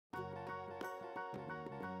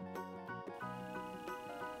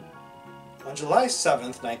On July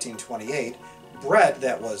 7th, 1928, bread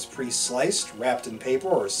that was pre-sliced, wrapped in paper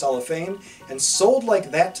or cellophane, and sold like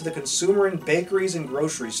that to the consumer in bakeries and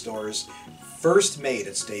grocery stores first made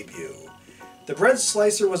its debut. The bread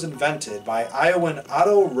slicer was invented by Iowan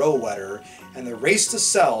Otto Rohwetter, and the race to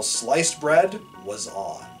sell sliced bread was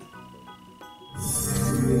on.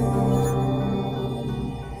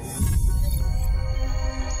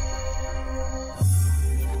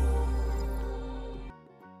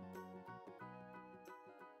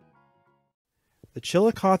 The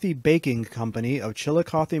Chillicothe Baking Company of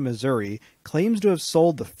Chillicothe, Missouri claims to have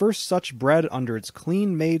sold the first such bread under its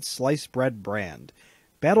clean-made sliced bread brand.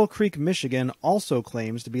 Battle Creek, Michigan also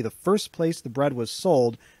claims to be the first place the bread was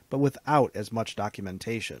sold, but without as much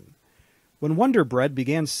documentation. When Wonder Bread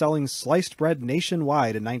began selling sliced bread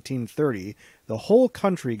nationwide in 1930, the whole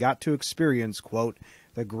country got to experience, quote,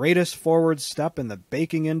 the greatest forward step in the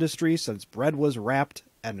baking industry since bread was wrapped,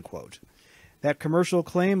 end quote. That commercial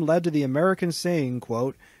claim led to the American saying,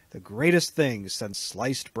 quote, the greatest thing since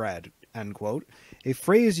sliced bread, end quote, a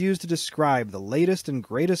phrase used to describe the latest and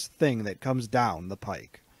greatest thing that comes down the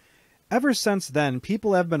pike. Ever since then,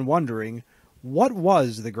 people have been wondering, what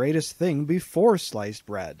was the greatest thing before sliced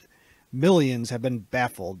bread? Millions have been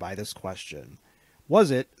baffled by this question.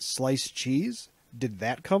 Was it sliced cheese? Did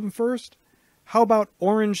that come first? How about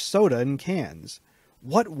orange soda in cans?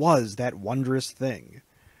 What was that wondrous thing?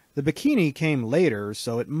 The bikini came later,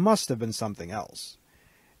 so it must have been something else.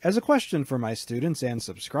 As a question for my students and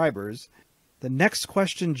subscribers, the next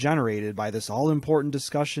question generated by this all-important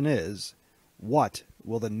discussion is, what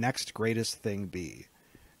will the next greatest thing be?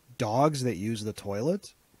 Dogs that use the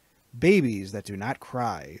toilet? Babies that do not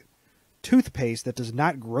cry? Toothpaste that does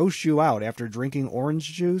not gross you out after drinking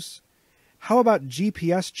orange juice? How about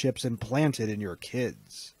GPS chips implanted in your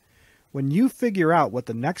kids? When you figure out what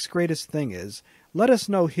the next greatest thing is, let us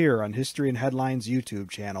know here on History and Headlines YouTube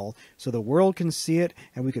channel so the world can see it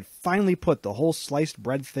and we could finally put the whole sliced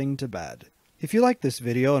bread thing to bed. If you like this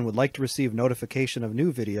video and would like to receive notification of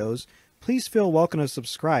new videos, please feel welcome to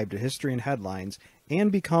subscribe to History and Headlines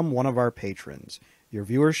and become one of our patrons. Your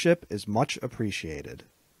viewership is much appreciated.